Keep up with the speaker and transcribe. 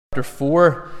Chapter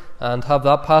 4 and have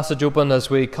that passage open as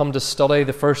we come to study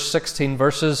the first 16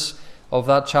 verses of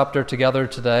that chapter together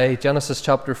today. Genesis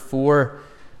chapter 4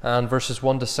 and verses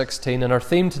 1 to 16. And our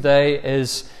theme today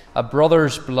is a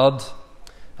brother's blood.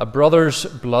 A brother's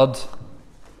blood.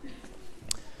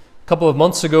 A couple of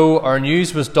months ago, our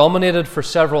news was dominated for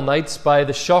several nights by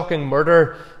the shocking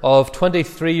murder of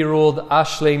 23-year-old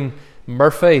Aisling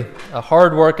Murphy, a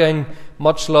hard-working,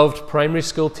 much-loved primary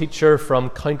school teacher from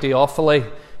County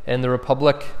Offaly in the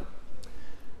Republic.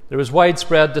 There was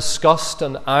widespread disgust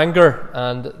and anger,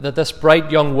 and that this bright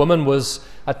young woman was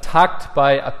attacked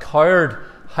by a coward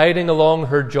hiding along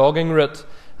her jogging route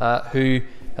who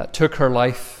took her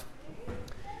life.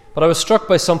 But I was struck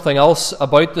by something else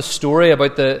about the story,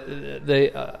 about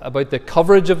the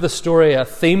coverage of the story, a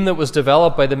theme that was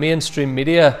developed by the mainstream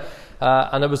media,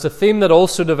 and it was a theme that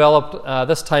also developed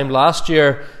this time last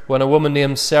year when a woman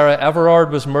named Sarah Everard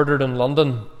was murdered in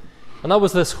London. And that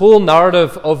was this whole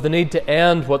narrative of the need to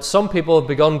end what some people have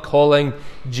begun calling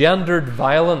gendered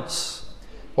violence,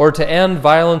 or to end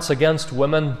violence against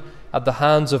women at the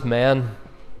hands of men.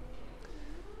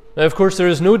 Now, of course, there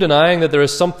is no denying that there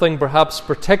is something perhaps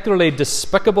particularly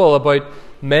despicable about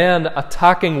men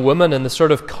attacking women in the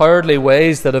sort of cowardly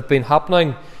ways that have been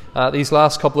happening these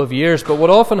last couple of years. But what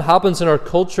often happens in our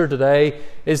culture today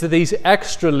is that these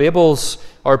extra labels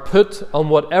are put on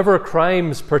whatever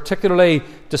crimes particularly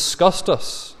disgust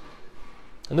us.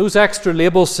 And those extra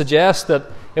labels suggest that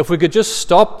if we could just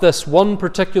stop this one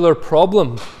particular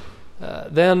problem,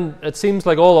 then it seems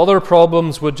like all other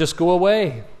problems would just go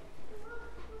away.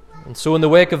 And so in the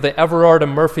wake of the Everard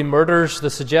and Murphy murders, the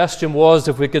suggestion was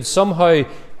if we could somehow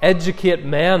educate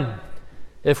men,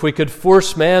 if we could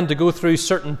force men to go through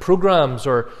certain programs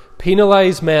or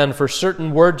penalise men for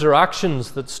certain words or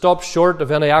actions that stop short of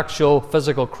any actual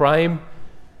physical crime,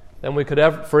 then we could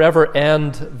forever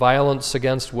end violence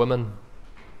against women.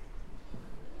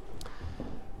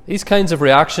 These kinds of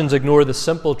reactions ignore the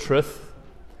simple truth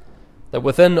that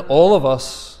within all of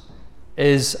us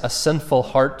is a sinful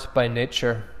heart by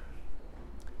nature.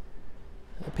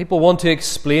 People want to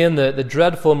explain the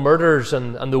dreadful murders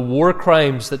and the war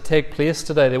crimes that take place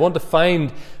today. They want to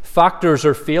find factors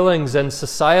or feelings in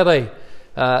society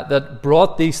that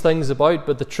brought these things about.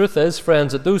 But the truth is,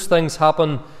 friends, that those things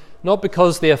happen not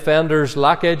because the offenders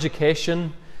lack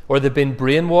education, or they've been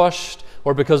brainwashed,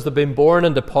 or because they've been born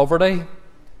into poverty,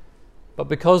 but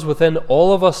because within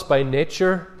all of us by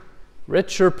nature,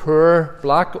 rich or poor,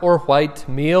 black or white,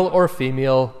 male or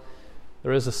female,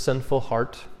 there is a sinful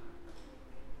heart.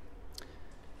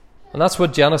 And that's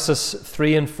what Genesis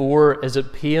 3 and 4 is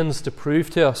at pains to prove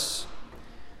to us.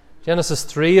 Genesis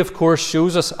 3, of course,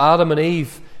 shows us Adam and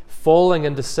Eve falling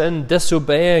into sin,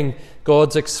 disobeying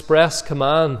God's express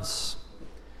commands.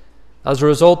 As a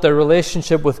result, their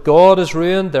relationship with God is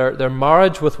ruined, their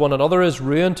marriage with one another is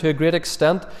ruined to a great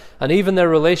extent, and even their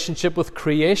relationship with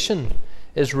creation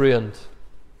is ruined.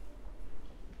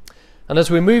 And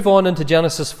as we move on into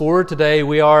Genesis 4 today,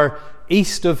 we are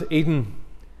east of Eden.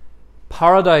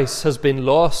 Paradise has been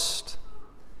lost,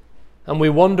 and we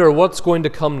wonder what's going to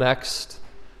come next.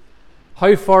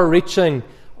 How far-reaching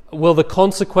will the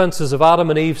consequences of Adam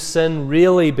and Eve's sin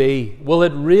really be? Will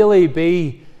it really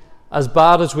be as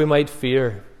bad as we might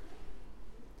fear?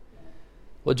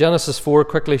 Well, Genesis 4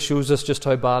 quickly shows us just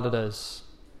how bad it is.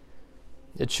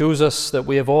 It shows us that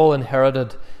we have all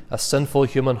inherited a sinful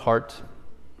human heart.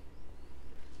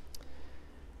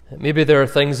 Maybe there are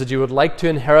things that you would like to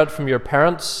inherit from your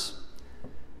parents,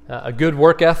 a good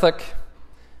work ethic,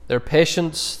 their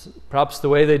patience, perhaps the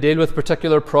way they deal with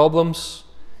particular problems.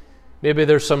 Maybe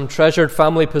there's some treasured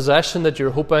family possession that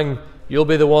you're hoping you'll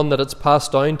be the one that it's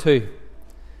passed down to.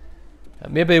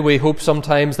 Maybe we hope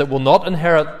sometimes that we'll not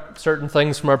inherit certain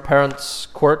things from our parents,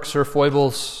 quirks or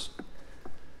foibles.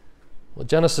 Well,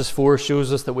 Genesis 4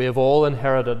 shows us that we have all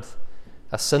inherited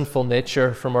a sinful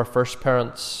nature from our first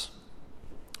parents.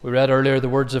 We read earlier the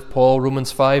words of Paul,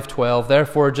 Romans 5:12.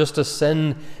 Therefore, just as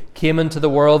sin came into the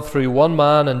world through one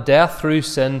man, and death through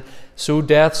sin, so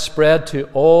death spread to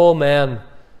all men,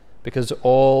 because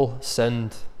all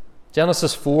sinned.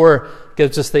 Genesis 4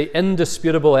 gives us the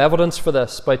indisputable evidence for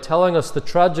this by telling us the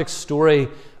tragic story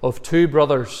of two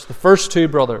brothers, the first two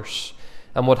brothers,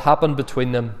 and what happened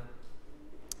between them.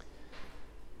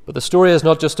 But the story is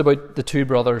not just about the two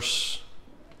brothers.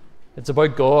 It's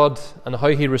about God and how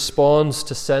He responds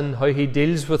to sin, how He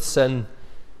deals with sin,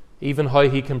 even how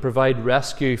He can provide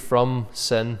rescue from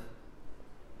sin.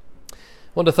 I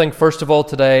want to think first of all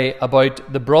today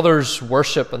about the brothers'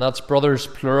 worship, and that's brothers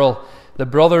plural, the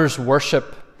brothers'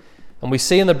 worship. And we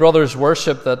see in the brothers'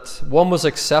 worship that one was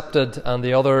accepted and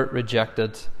the other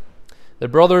rejected. The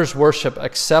brothers' worship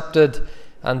accepted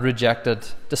and rejected.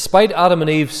 Despite Adam and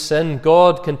Eve's sin,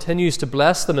 God continues to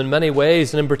bless them in many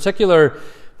ways, and in particular,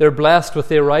 they're blessed with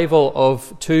the arrival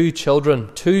of two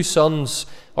children. Two sons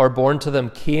are born to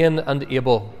them, Cain and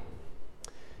Abel.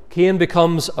 Cain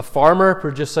becomes a farmer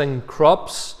producing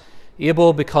crops.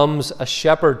 Abel becomes a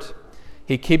shepherd.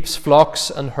 He keeps flocks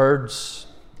and herds.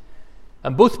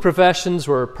 And both professions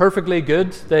were perfectly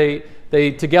good.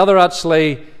 They together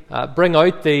actually bring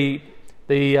out the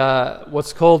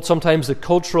what's called sometimes the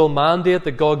cultural mandate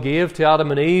that God gave to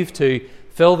Adam and Eve to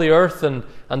fill the earth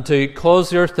and to cause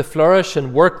the earth to flourish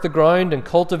and work the ground and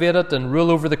cultivate it and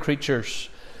rule over the creatures.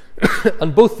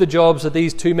 And both the jobs that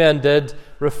these two men did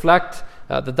reflect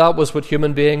that was what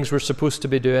human beings were supposed to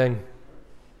be doing.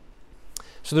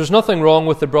 So there's nothing wrong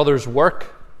with the brothers'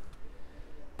 work,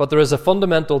 but there is a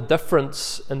fundamental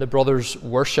difference in the brothers'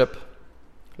 worship.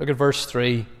 Look at verse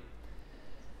 3.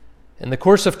 In the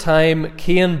course of time,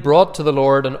 Cain brought to the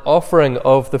Lord an offering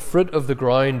of the fruit of the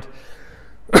ground,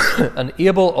 and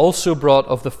Abel also brought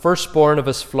of the firstborn of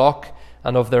his flock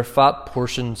and of their fat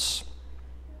portions.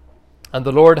 And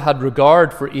the Lord had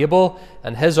regard for Abel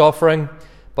and his offering,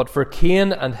 but for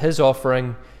Cain and his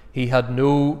offering he had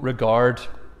no regard.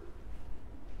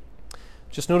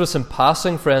 Just notice in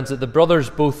passing, friends, that the brothers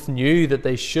both knew that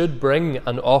they should bring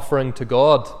an offering to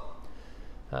God.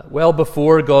 Well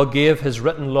before God gave his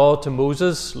written law to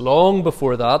Moses, long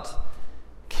before that,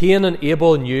 Cain and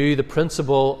Abel knew the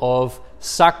principle of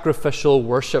sacrificial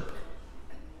worship.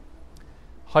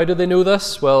 How do they know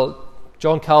this? Well,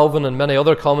 John Calvin and many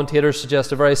other commentators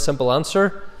suggest a very simple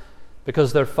answer: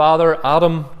 because their father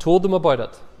Adam told them about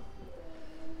it.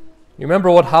 You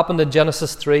remember what happened in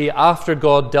Genesis 3 after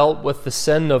God dealt with the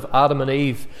sin of Adam and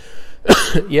Eve?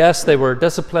 Yes, they were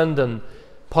disciplined and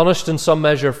punished in some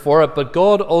measure for it, but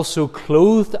God also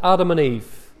clothed Adam and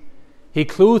Eve. He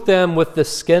clothed them with the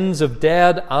skins of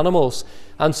dead animals,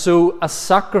 and so a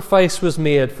sacrifice was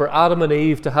made for Adam and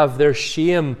Eve to have their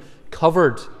shame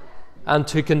covered and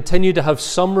to continue to have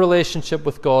some relationship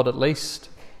with God at least.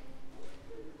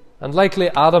 And likely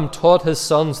Adam taught his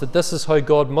sons that this is how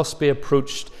God must be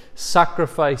approached.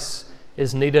 Sacrifice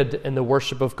is needed in the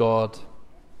worship of God.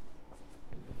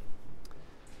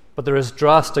 But there is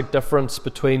drastic difference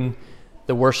between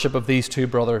the worship of these two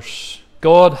brothers.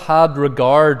 God had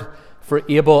regard for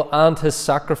Abel and his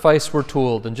sacrifice, we're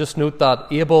told. And just note that,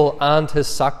 Abel and his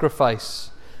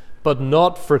sacrifice, but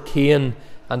not for Cain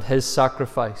and his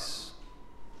sacrifice.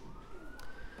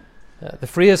 The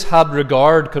phrase "had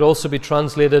regard" could also be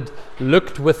translated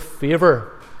 "looked with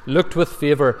favour." Looked with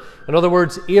favour. In other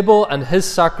words, Abel and his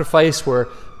sacrifice were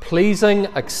pleasing,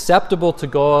 acceptable to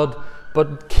God,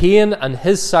 but Cain and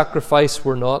his sacrifice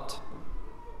were not.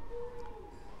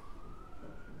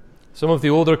 Some of the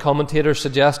older commentators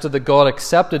suggested that God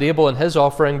accepted Abel and his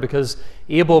offering because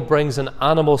Abel brings an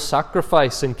animal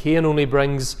sacrifice and Cain only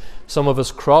brings some of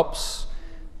his crops.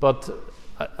 But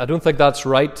I don't think that's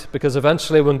right, because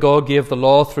eventually when God gave the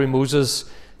law through Moses,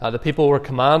 the people were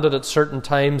commanded at certain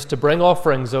times to bring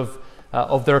offerings of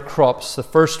their crops, the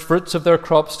first fruits of their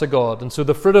crops to God. And so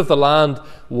the fruit of the land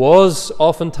was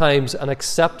oftentimes an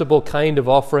acceptable kind of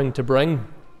offering to bring.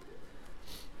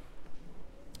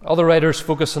 Other writers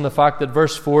focus on the fact that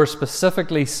verse 4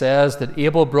 specifically says that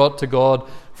Abel brought to God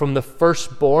from the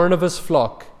firstborn of his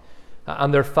flock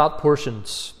and their fat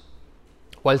portions,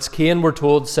 whilst Cain, we're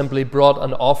told, simply brought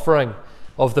an offering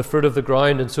of the fruit of the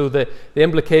ground. And so the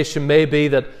implication may be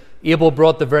that Abel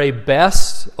brought the very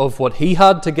best of what he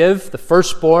had to give, the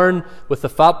firstborn with the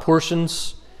fat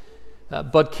portions,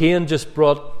 but Cain just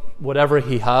brought whatever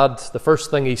he had, the first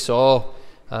thing he saw,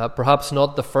 perhaps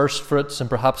not the first fruits and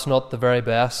perhaps not the very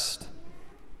best.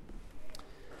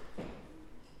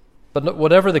 But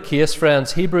whatever the case,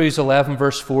 friends, Hebrews 11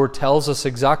 verse 4 tells us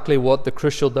exactly what the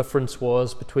crucial difference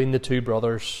was between the two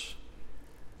brothers.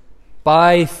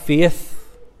 By faith,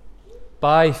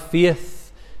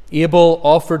 Abel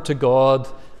offered to God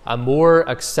a more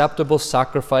acceptable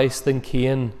sacrifice than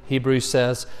Cain, Hebrews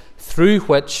says, through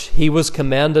which he was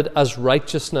commended as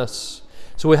righteousness.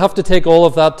 So we have to take all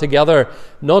of that together,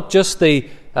 not just the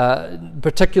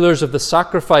particulars of the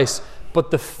sacrifice,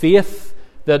 but the faith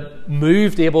that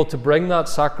moved Abel to bring that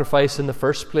sacrifice in the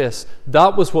first place.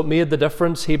 That was what made the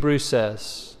difference, Hebrews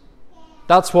says.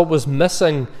 That's what was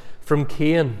missing from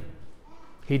Cain.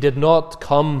 He did not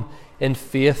come in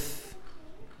faith.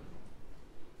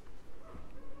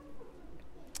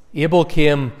 Abel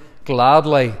came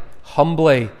gladly,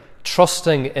 humbly,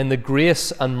 trusting in the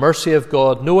grace and mercy of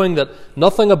God, knowing that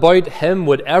nothing about him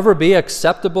would ever be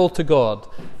acceptable to God,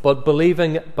 but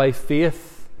believing by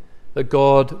faith that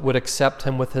God would accept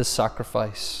him with his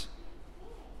sacrifice.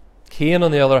 Cain,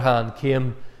 on the other hand,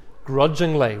 came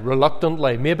grudgingly,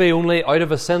 reluctantly, maybe only out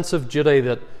of a sense of duty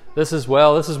that this is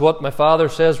what my Father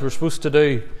says we're supposed to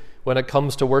do when it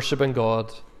comes to worshipping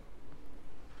God.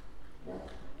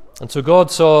 And so God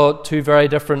saw two very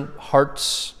different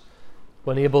hearts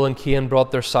when Abel and Cain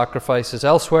brought their sacrifices.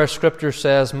 Elsewhere, Scripture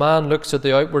says, man looks at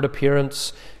the outward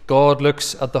appearance, God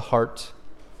looks at the heart.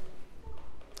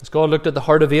 As God looked at the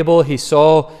heart of Abel, he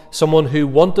saw someone who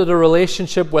wanted a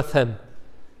relationship with him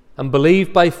and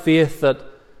believed by faith that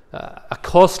a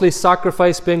costly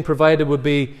sacrifice being provided would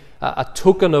be a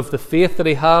token of the faith that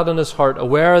he had in his heart,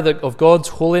 aware of God's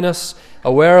holiness,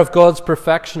 aware of God's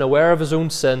perfection, aware of his own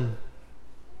sin.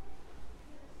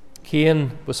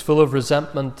 Cain was full of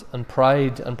resentment and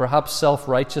pride and perhaps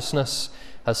self-righteousness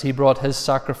as he brought his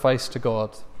sacrifice to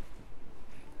God.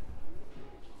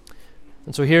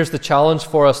 And so here's the challenge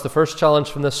for us, the first challenge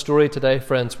from this story today,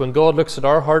 friends. When God looks at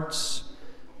our hearts,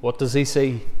 what does he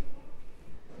see?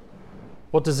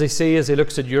 What does he see as he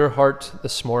looks at your heart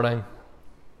this morning?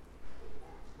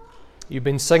 You've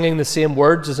been singing the same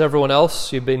words as everyone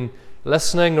else. You've been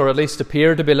listening, or at least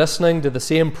appear to be listening, to the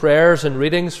same prayers and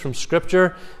readings from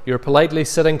Scripture. You're politely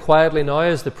sitting quietly now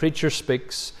as the preacher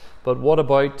speaks. But what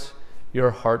about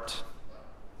your heart?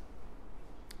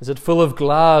 Is it full of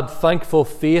glad, thankful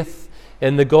faith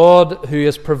in the God who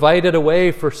has provided a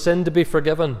way for sin to be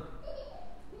forgiven?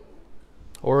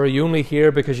 Or are you only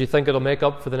here because you think it'll make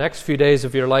up for the next few days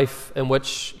of your life in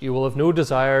which you will have no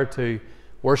desire to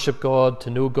worship God, to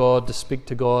know God, to speak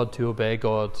to God, to obey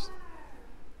God?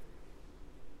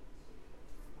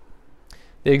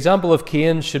 The example of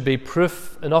Cain should be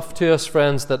proof enough to us,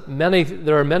 friends, that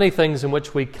there are many things in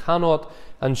which we cannot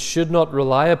and should not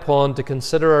rely upon to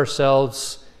consider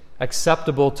ourselves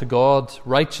acceptable to God,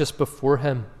 righteous before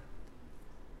him.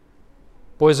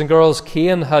 Boys and girls,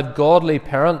 Cain had godly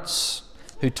parents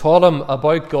who taught him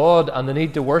about God and the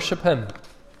need to worship him.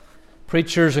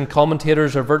 Preachers and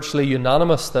commentators are virtually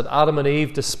unanimous that Adam and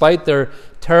Eve, despite their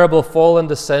terrible fall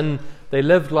into sin, they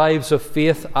lived lives of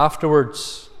faith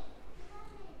afterwards.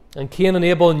 And Cain and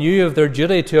Abel knew of their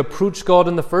duty to approach God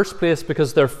in the first place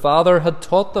because their father had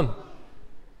taught them.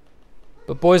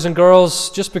 But boys and girls,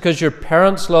 just because your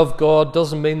parents love God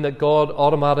doesn't mean that God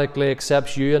automatically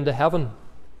accepts you into heaven.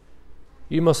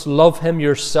 You must love him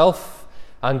yourself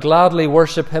and gladly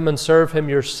worship him and serve him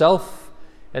yourself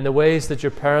in the ways that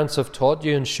your parents have taught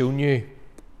you and shown you.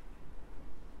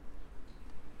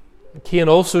 Cain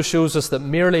also shows us that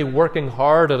merely working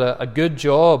hard at a good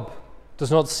job does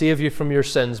not save you from your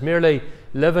sins. Merely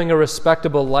living a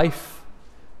respectable life,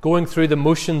 going through the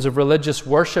motions of religious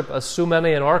worship, as so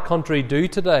many in our country do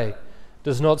today,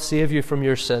 does not save you from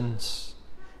your sins.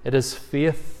 It is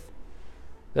faith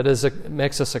that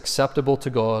makes us acceptable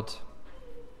to God.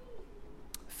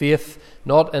 Faith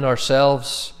not in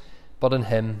ourselves, but in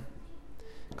him.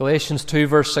 Galatians 2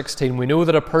 verse 16, we know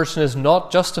that a person is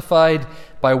not justified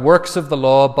by works of the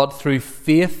law, but through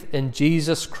faith in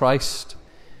Jesus Christ.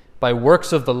 By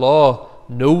works of the law,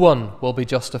 no one will be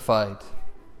justified.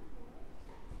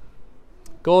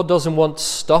 God doesn't want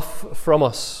stuff from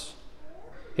us.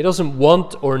 He doesn't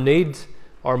want or need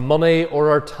our money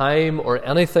or our time or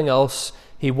anything else.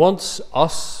 He wants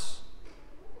us.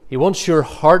 He wants your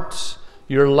heart,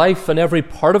 your life and every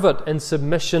part of it in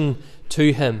submission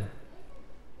to him.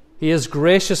 He has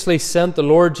graciously sent the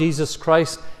Lord Jesus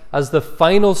Christ as the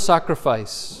final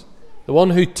sacrifice, the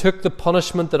one who took the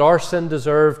punishment that our sin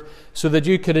deserved so that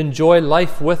you could enjoy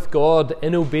life with God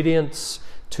in obedience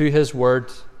to his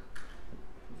word.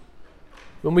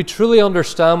 When we truly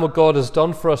understand what God has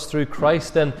done for us through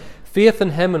Christ, then faith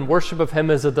in him and worship of him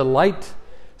is a delight.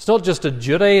 It's not just a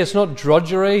duty, it's not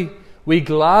drudgery. We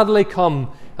gladly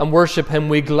come and worship him.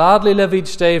 We gladly live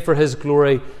each day for his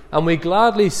glory, and we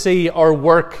gladly see our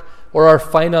work or our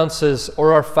finances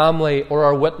or our family or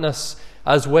our witness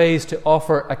as ways to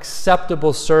offer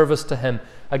acceptable service to him.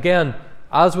 Again,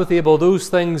 as with Abel, those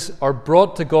things are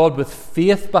brought to God with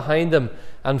faith behind them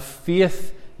and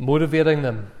faith motivating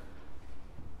them.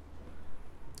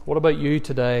 What about you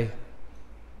today?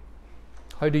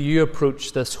 How do you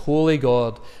approach this holy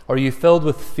God? Are you filled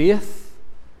with faith?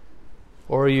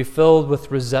 Or are you filled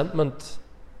with resentment,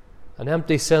 an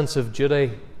empty sense of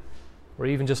duty, or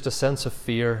even just a sense of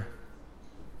fear?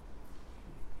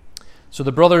 So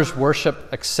the brothers'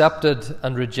 worship accepted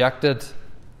and rejected.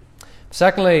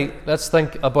 Secondly, let's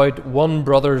think about one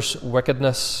brother's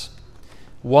wickedness.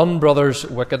 One brother's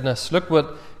wickedness. Look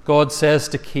what God says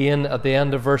to Cain at the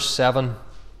end of verse 7.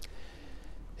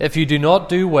 If you do not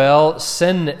do well,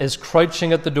 sin is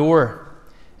crouching at the door.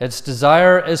 Its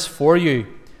desire is for you,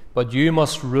 but you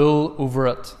must rule over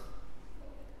it.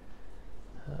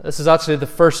 This is actually the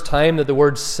first time that the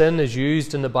word sin is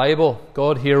used in the Bible.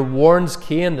 God here warns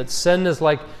Cain that sin is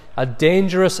like a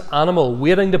dangerous animal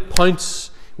waiting to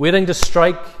pounce, waiting to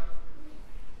strike.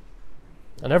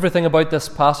 And everything about this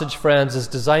passage, friends, is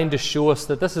designed to show us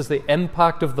that this is the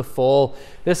impact of the fall.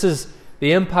 This is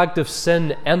the impact of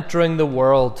sin entering the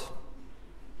world.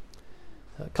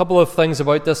 A couple of things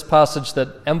about this passage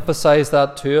that emphasize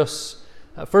that to us.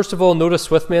 First of all, notice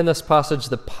with me in this passage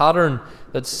the pattern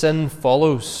that sin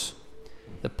follows.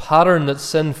 The pattern that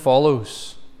sin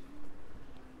follows.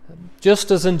 Just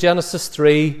as in Genesis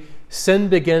 3, sin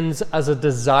begins as a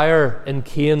desire in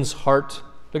Cain's heart.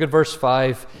 Look at verse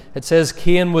 5. It says,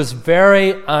 Cain was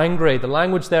very angry. The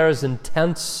language there is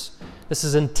intense. This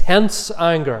is intense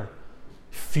anger.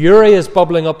 Fury is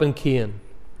bubbling up in Cain.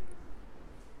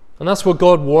 And that's what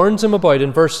God warns him about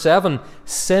in verse 7.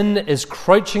 Sin is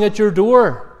crouching at your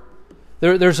door.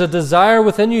 There's a desire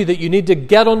within you that you need to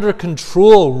get under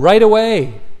control right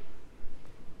away.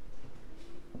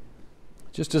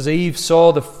 Just as Eve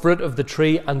saw the fruit of the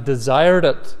tree and desired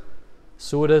it,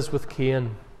 so it is with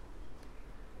Cain.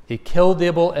 He killed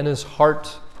Abel in his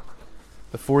heart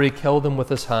before he killed him with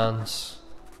his hands.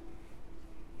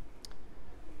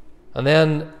 And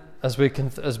then, as we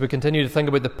continue to think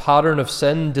about the pattern of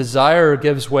sin, desire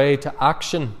gives way to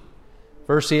action.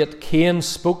 Verse 8, Cain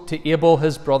spoke to Abel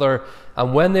his brother,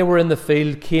 and when they were in the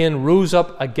field, Cain rose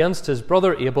up against his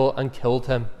brother Abel and killed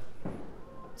him.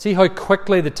 See how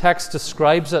quickly the text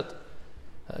describes it.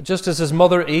 Just as his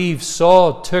mother Eve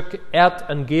saw, took, ate,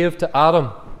 and gave to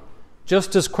Adam,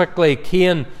 just as quickly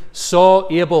Cain saw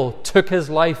Abel, took his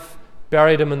life,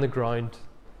 buried him in the ground.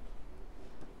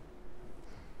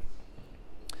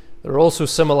 There are also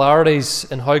similarities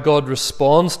in how God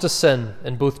responds to sin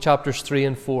in both chapters 3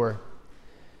 and 4.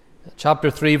 Chapter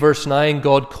 3, verse 9,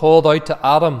 God called out to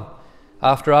Adam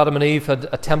after Adam and Eve had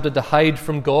attempted to hide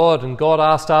from God, and God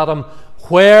asked Adam,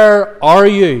 "Where are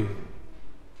you?"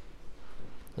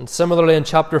 And similarly in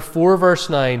chapter 4, verse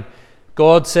 9,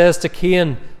 God says to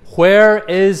Cain, "Where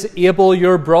is Abel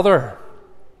your brother?"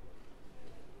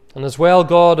 And as well,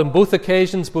 God on both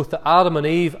occasions, both to Adam and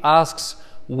Eve, asks,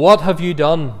 "What have you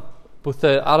done?" Both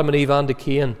to Adam and Eve and to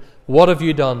Cain. What have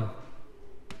you done?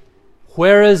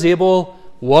 Where is Abel?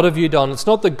 What have you done? It's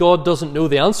not that God doesn't know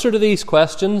the answer to these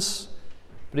questions,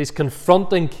 but he's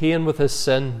confronting Cain with his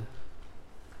sin.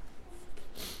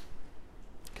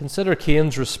 Consider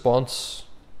Cain's response.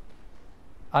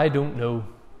 I don't know.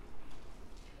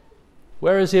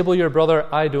 Where is Abel your brother?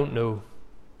 I don't know.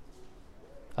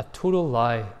 A total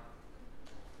lie.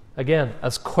 Again,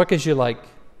 as quick as you like.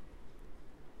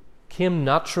 Came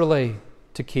naturally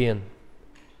to Cain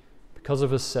because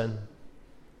of his sin.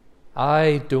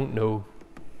 I don't know.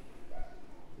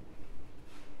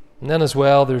 And then as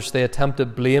well, there's the attempt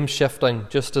at blame shifting,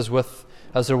 just as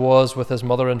there was with his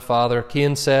mother and father.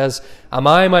 Cain says, "Am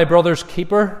I my brother's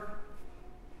keeper?"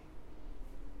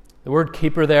 The word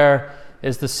keeper there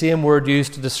is the same word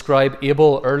used to describe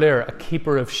Abel earlier, a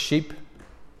keeper of sheep.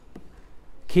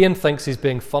 Cain thinks he's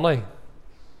being funny.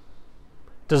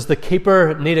 Does the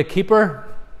keeper need a keeper?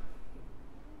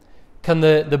 Can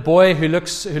the boy who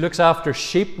looks after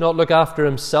sheep not look after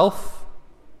himself?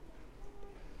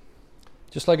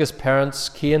 Just like his parents,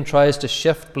 Cain tries to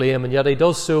shift blame, and yet he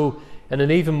does so in an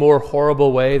even more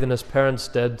horrible way than his parents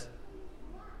did,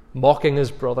 mocking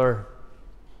his brother,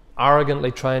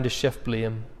 arrogantly trying to shift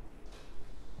blame.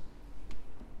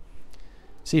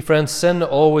 See, friends, sin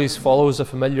always follows a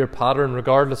familiar pattern,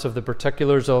 regardless of the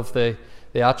particulars of the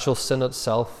actual sin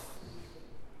itself.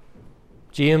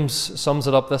 James sums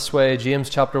it up this way, James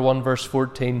chapter 1 verse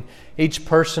 14. Each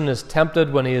person is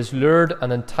tempted when he is lured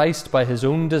and enticed by his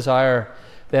own desire.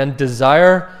 Then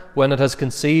desire, when it has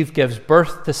conceived, gives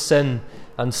birth to sin,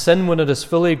 and sin, when it is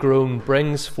fully grown,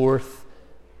 brings forth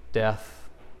death.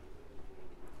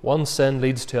 One sin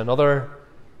leads to another,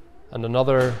 and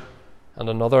another, and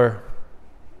another.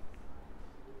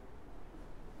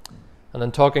 And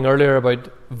in talking earlier about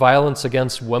violence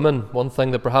against women, one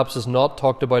thing that perhaps is not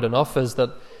talked about enough is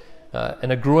that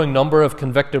in a growing number of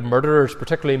convicted murderers,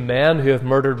 particularly men who have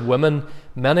murdered women,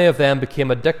 many of them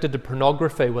became addicted to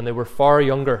pornography when they were far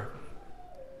younger.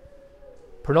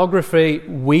 Pornography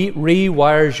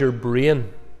rewires your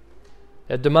brain.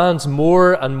 It demands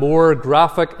more and more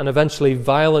graphic and eventually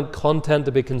violent content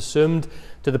to be consumed,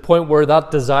 to the point where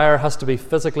that desire has to be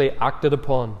physically acted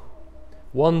upon.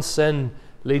 One sin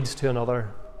leads to another.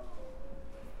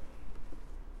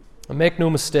 And make no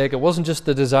mistake, it wasn't just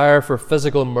the desire for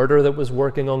physical murder that was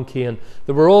working on Cain.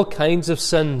 There were all kinds of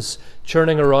sins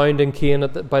churning around in Cain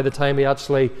by the time he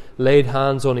actually laid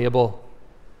hands on Abel.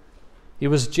 He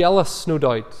was jealous, no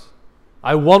doubt.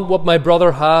 I want what my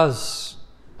brother has.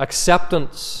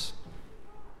 Acceptance.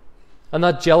 And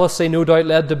that jealousy no doubt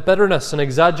led to bitterness and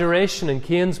exaggeration in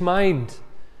Cain's mind.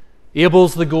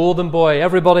 Abel's the golden boy.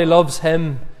 Everybody loves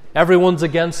him. Everyone's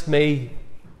against me.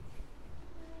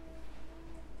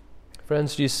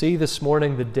 Friends, do you see this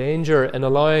morning the danger in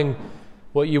allowing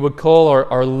what you would call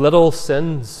our little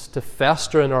sins to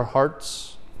fester in our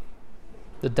hearts?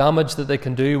 The damage that they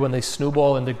can do when they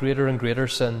snowball into greater and greater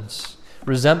sins.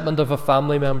 Resentment of a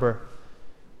family member.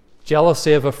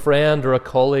 Jealousy of a friend or a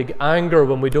colleague. Anger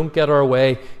when we don't get our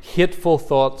way. Hateful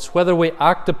thoughts. Whether we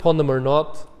act upon them or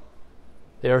not,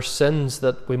 they are sins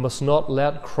that we must not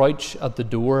let crouch at the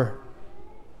door.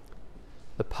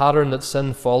 The pattern that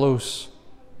sin follows.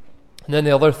 And then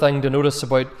the other thing to notice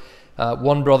about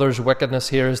one brother's wickedness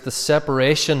here is the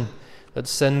separation that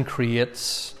sin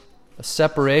creates. A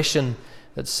separation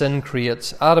that sin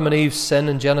creates. Adam and Eve's sin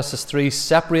in Genesis 3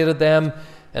 separated them,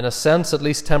 in a sense, at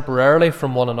least temporarily,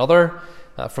 from one another,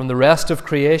 from the rest of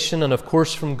creation, and of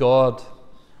course from God.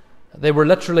 They were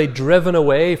literally driven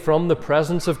away from the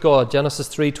presence of God. Genesis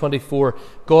 3:24.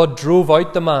 God drove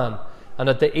out the man, and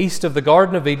at the east of the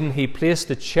Garden of Eden he placed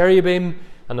a cherubim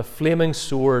and a flaming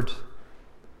sword.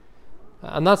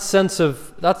 And that sense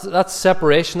of that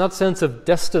separation, that sense of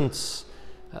distance,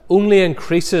 only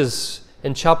increases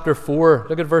in chapter 4.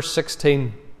 Look at verse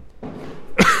 16.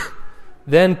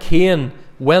 Then Cain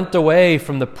went away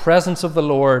from the presence of the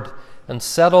Lord and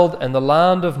settled in the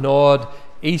land of Nod,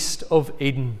 east of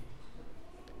Eden.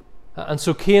 And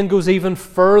so Cain goes even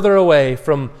further away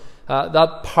from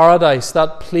that paradise,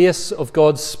 that place of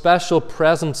God's special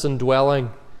presence and dwelling.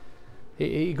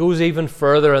 He goes even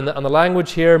further, and the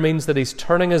language here means that he's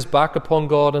turning his back upon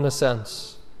God in a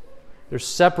sense. There's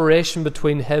separation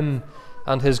between him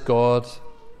and his God.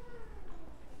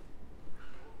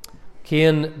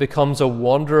 Cain becomes a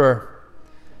wanderer.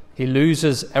 He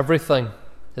loses everything: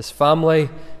 his family,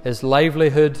 his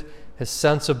livelihood, his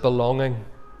sense of belonging.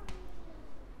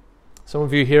 Some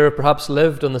of you here have perhaps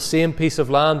lived on the same piece of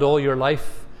land all your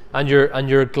life, and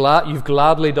you've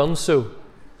gladly done so.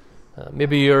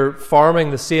 Maybe you're farming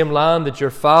the same land that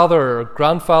your father or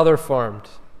grandfather farmed.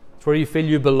 It's where you feel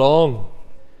you belong.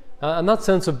 And that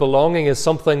sense of belonging is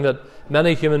something that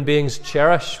many human beings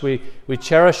cherish. We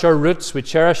cherish our roots, we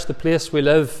cherish the place we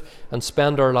live and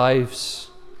spend our lives.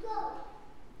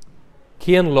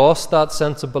 Cain lost that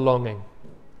sense of belonging.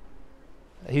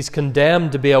 He's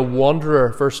condemned to be a wanderer,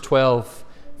 verse 12,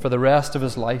 for the rest of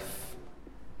his life.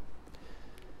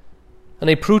 And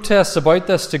he protests about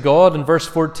this to God. In verse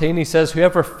 14 he says,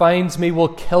 "Whoever finds me will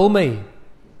kill me."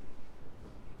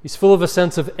 He's full of a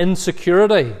sense of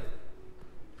insecurity.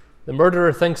 The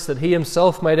murderer thinks that he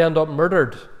himself might end up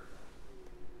murdered.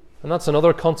 And that's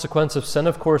another consequence of sin,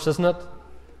 of course, isn't it?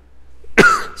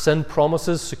 Sin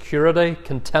promises security,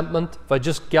 contentment. If I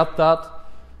just get that,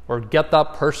 or get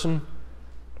that person.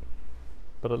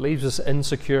 But it leaves us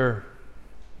insecure,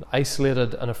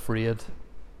 isolated and afraid.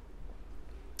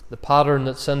 The pattern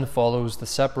that sin follows, the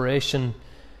separation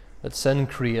that sin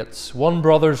creates. One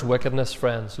brother's wickedness,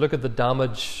 friends. Look at the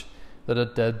damage that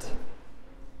it did.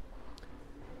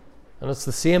 And it's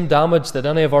the same damage that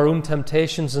any of our own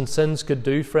temptations and sins could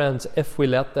do, friends, if we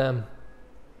let them.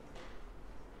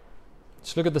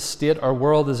 Just look at the state our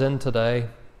world is in today.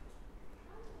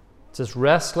 It's as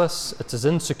restless, it's as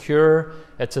insecure,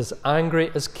 it's as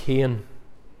angry as Cain.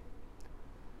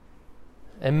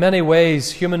 In many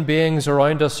ways, human beings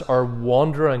around us are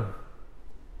wandering.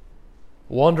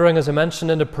 Wandering, as I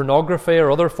mentioned, into pornography or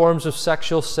other forms of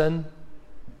sexual sin.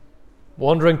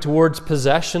 Wandering towards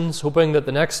possessions, hoping that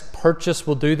the next purchase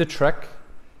will do the trick.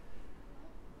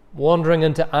 Wandering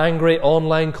into angry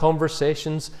online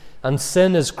conversations. And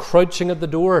sin is crouching at the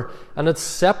door, and it's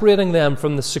separating them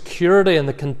from the security and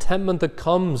the contentment that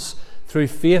comes through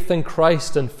faith in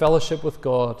Christ and fellowship with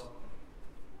God.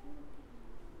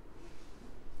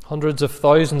 Hundreds of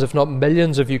thousands, if not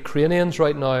millions, of Ukrainians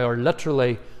right now are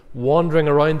literally wandering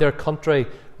around their country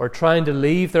or trying to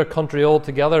leave their country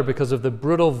altogether because of the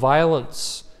brutal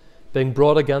violence being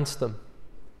brought against them.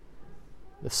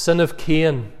 The sin of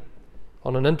Cain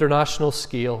on an international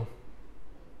scale.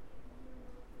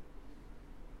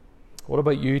 What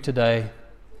about you today?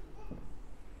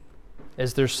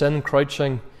 Is there sin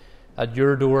crouching at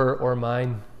your door or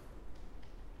mine?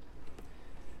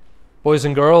 Boys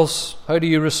and girls, how do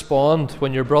you respond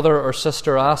when your brother or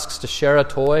sister asks to share a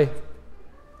toy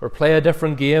or play a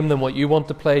different game than what you want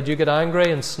to play? Do you get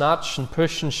angry and snatch and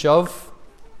push and shove?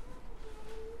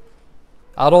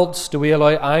 Adults, do we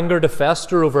allow anger to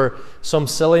fester over some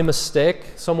silly mistake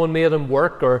someone made in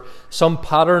work, or some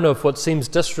pattern of what seems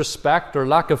disrespect or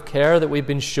lack of care that we've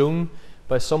been shown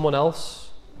by someone else?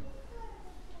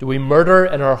 Do we murder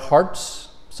in our hearts,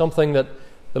 something that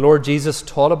the Lord Jesus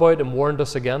taught about and warned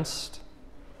us against?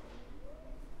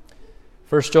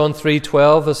 1 John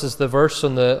 3:12, this is the verse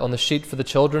on the sheet for the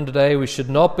children today. We should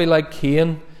not be like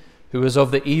Cain, who was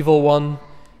of the evil one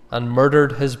and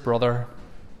murdered his brother.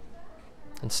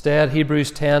 Instead,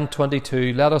 Hebrews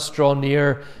 10:22, let us draw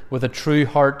near with a true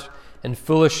heart in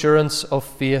full assurance of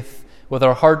faith, with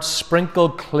our hearts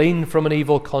sprinkled clean from an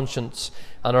evil conscience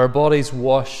and our bodies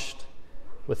washed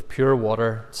with pure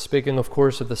water. Speaking, of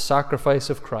course, of the sacrifice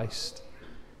of Christ,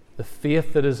 the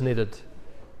faith that is needed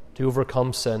to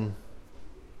overcome sin.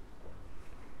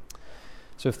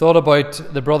 So we've thought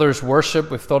about the brother's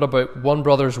worship, we've thought about one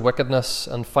brother's wickedness,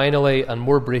 and finally, and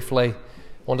more briefly, I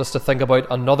want us to think about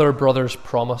another brother's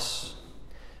promise.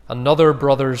 Another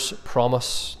brother's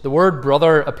promise. The word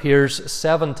brother appears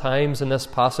 7 times in this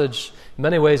passage. In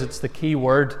many ways, it's the key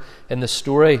word in the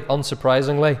story,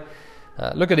 unsurprisingly.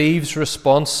 Look at Eve's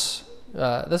response.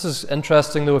 This is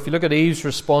interesting, though. If you look at Eve's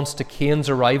response to Cain's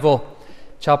arrival,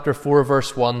 chapter 4,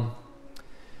 verse 1,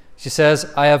 she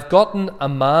says, I have gotten a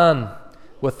man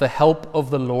with the help of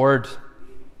the Lord.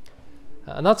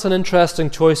 And that's an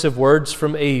interesting choice of words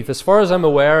from Eve. As far as I'm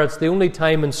aware, it's the only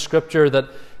time in Scripture that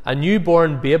a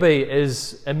newborn baby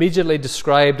is immediately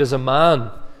described as a man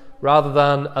rather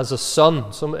than as a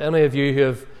son. Any of you who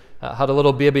have had a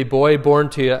little baby boy born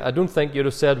to you, I don't think you'd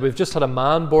have said, we've just had a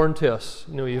man born to us.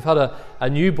 You've had a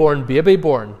newborn baby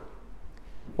born.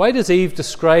 Why does Eve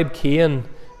describe Cain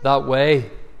that way?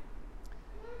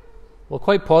 Well,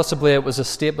 quite possibly it was a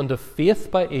statement of faith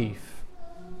by Eve.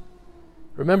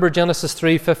 Remember Genesis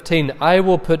 3:15, I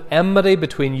will put enmity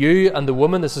between you and the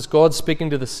woman. This is God speaking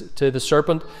to the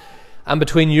serpent. And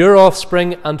between your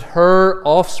offspring and her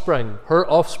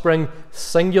offspring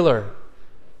singular.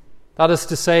 That is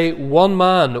to say, one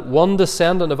man, one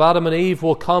descendant of Adam and Eve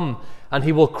will come, and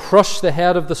he will crush the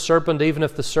head of the serpent, even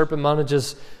if the serpent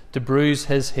manages to bruise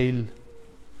his heel.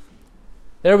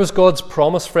 There was God's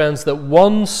promise, friends, that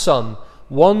one son,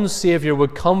 one Saviour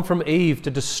would come from Eve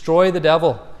to destroy the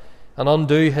devil and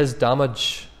undo his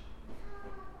damage.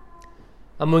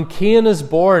 And when Cain is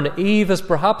born, Eve is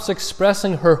perhaps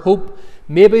expressing her hope.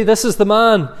 Maybe this is the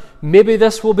man. Maybe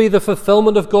this will be the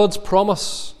fulfillment of God's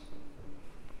promise.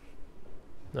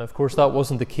 Now, of course, that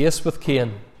wasn't the case with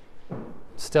Cain.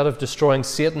 Instead of destroying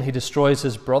Satan, he destroys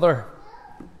his brother.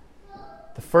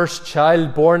 The first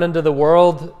child born into the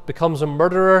world becomes a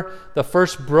murderer. The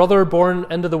first brother born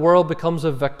into the world becomes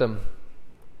a victim.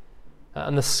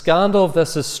 And the scandal of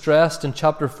this is stressed in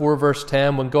chapter 4, verse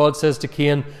 10, when God says to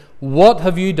Cain, what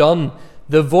have you done?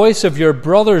 The voice of your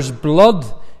brother's blood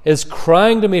is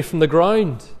crying to me from the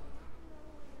ground.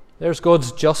 There's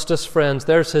God's justice, friends.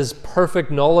 There's his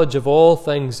perfect knowledge of all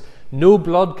things. No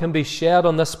blood can be shed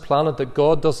on this planet that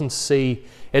God doesn't see.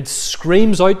 It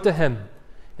screams out to him.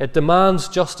 It demands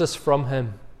justice from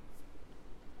him.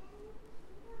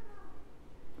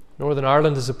 Northern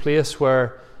Ireland is a place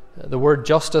where the word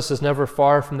justice is never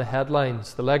far from the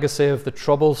headlines. The legacy of the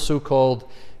Troubles, so-called,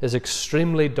 is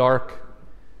extremely dark.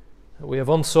 We have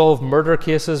unsolved murder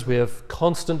cases. We have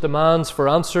constant demands for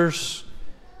answers.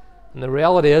 And the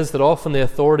reality is that often the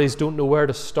authorities don't know where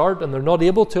to start, and they're not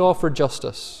able to offer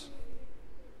justice.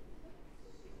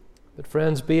 But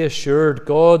friends, be assured,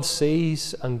 God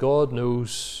sees and God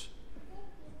knows.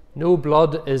 No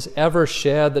blood is ever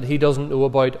shed that he doesn't know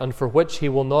about and for which he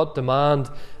will not demand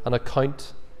an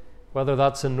account, whether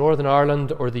that's in Northern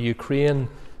Ireland or the Ukraine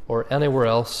or anywhere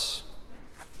else.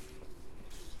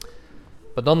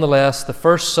 But nonetheless, the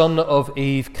first son of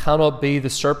Eve cannot be the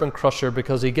serpent crusher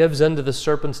because he gives in to the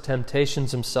serpent's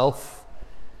temptations himself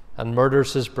and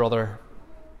murders his brother.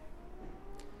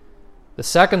 The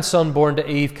second son born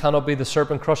to Eve cannot be the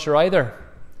serpent crusher either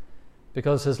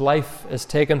because his life is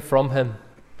taken from him.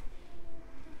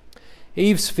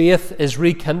 Eve's faith is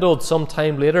rekindled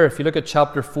sometime later. If you look at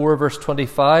chapter 4, verse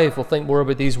 25, we'll think more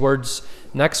about these words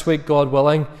next week, God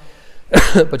willing.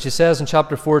 But she says in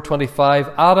chapter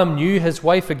 4:25, Adam knew his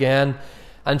wife again,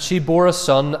 and she bore a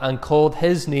son and called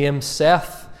his name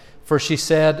Seth. For she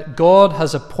said, God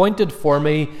has appointed for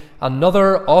me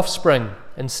another offspring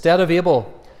instead of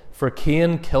Abel, for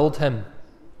Cain killed him.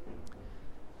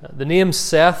 The name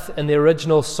Seth in the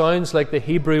original sounds like the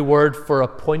Hebrew word for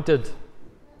appointed.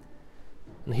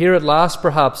 And here at last,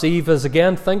 perhaps, Eve is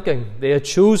again thinking, they had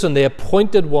chosen the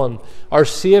appointed one, our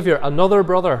Saviour, another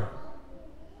brother.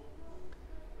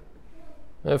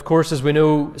 Now, of course, as we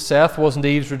know, Seth wasn't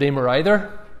Eve's redeemer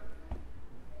either.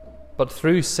 But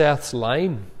through Seth's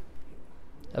line,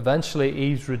 eventually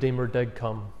Eve's redeemer did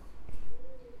come.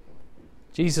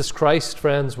 Jesus Christ,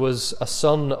 friends, was a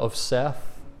son of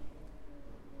Seth.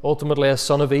 ultimately a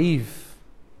son of Eve.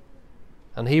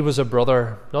 And he was a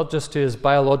brother, not just to his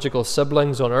biological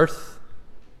siblings on earth,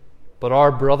 but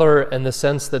our brother in the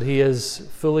sense that he is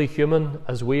fully human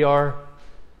as we are,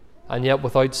 and yet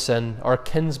without sin, our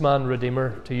kinsman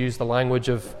redeemer, to use the language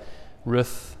of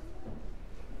Ruth.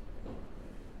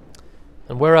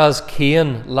 And whereas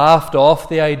Cain laughed off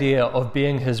the idea of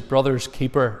being his brother's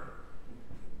keeper,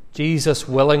 Jesus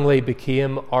willingly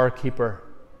became our keeper,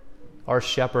 our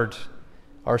shepherd,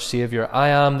 our Saviour. I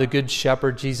am the good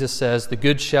shepherd, Jesus says. The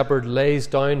good shepherd lays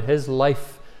down his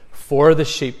life for the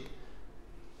sheep.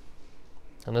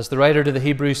 And as the writer to the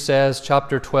Hebrews says,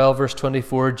 chapter 12, verse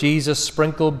 24, Jesus'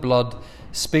 sprinkled blood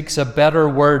speaks a better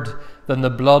word than the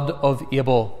blood of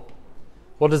Abel.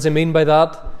 What does he mean by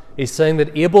that? He's saying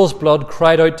that Abel's blood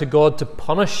cried out to God to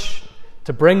punish,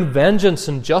 to bring vengeance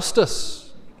and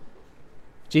justice.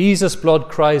 Jesus' blood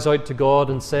cries out to God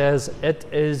and says, "It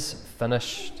is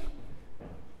finished."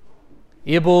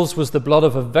 Abel's was the blood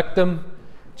of a victim.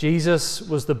 Jesus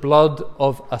was the blood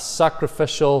of a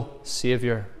sacrificial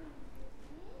Saviour.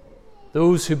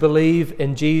 Those who believe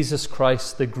in Jesus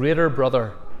Christ, the greater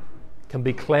brother, can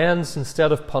be cleansed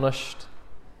instead of punished,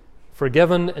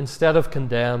 forgiven instead of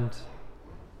condemned,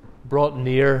 brought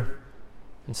near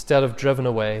instead of driven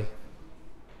away.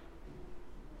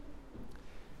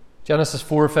 Genesis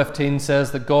 4:15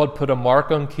 says that God put a mark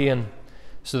on Cain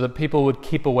so that people would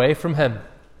keep away from him.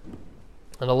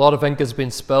 And a lot of ink has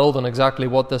been spilled on exactly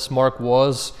what this mark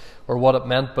was or what it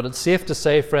meant, but it's safe to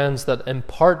say, friends, that in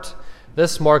part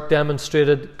this mark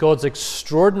demonstrated God's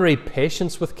extraordinary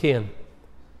patience with Cain.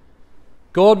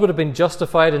 God would have been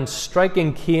justified in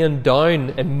striking Cain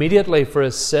down immediately for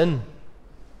his sin.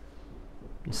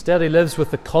 Instead, he lives with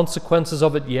the consequences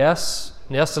of it, yes,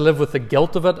 and he has to live with the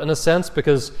guilt of it in a sense,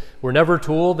 because we're never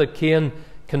told that Cain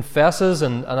confesses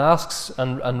and asks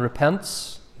and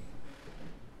repents.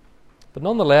 But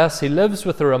nonetheless, he lives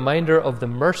with a reminder of the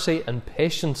mercy and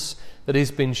patience that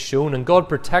he's been shown, and God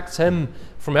protects him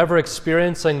from ever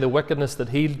experiencing the wickedness that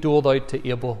he doled out to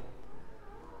Abel.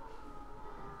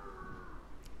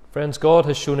 Friends, God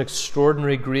has shown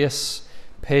extraordinary grace,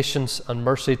 patience, and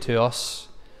mercy to us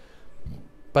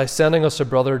by sending us a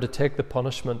brother to take the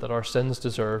punishment that our sins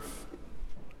deserve.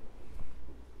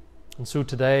 And so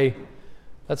today,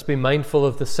 let's be mindful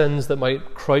of the sins that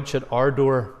might crouch at our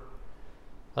door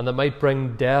and that might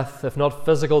bring death, if not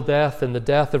physical death, in the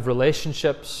death of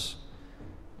relationships,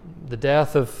 the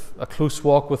death of a close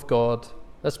walk with God.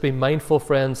 Let's be mindful,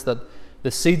 friends, that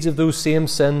the seeds of those same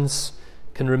sins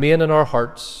can remain in our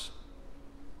hearts.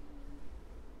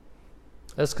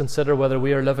 Let's consider whether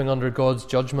we are living under God's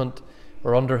judgment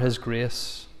or under His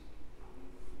grace.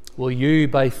 Will you,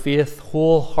 by faith,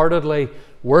 wholeheartedly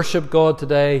worship God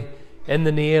today in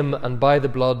the name and by the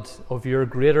blood of your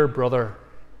greater brother,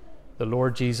 the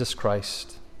Lord Jesus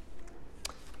Christ?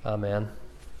 Amen.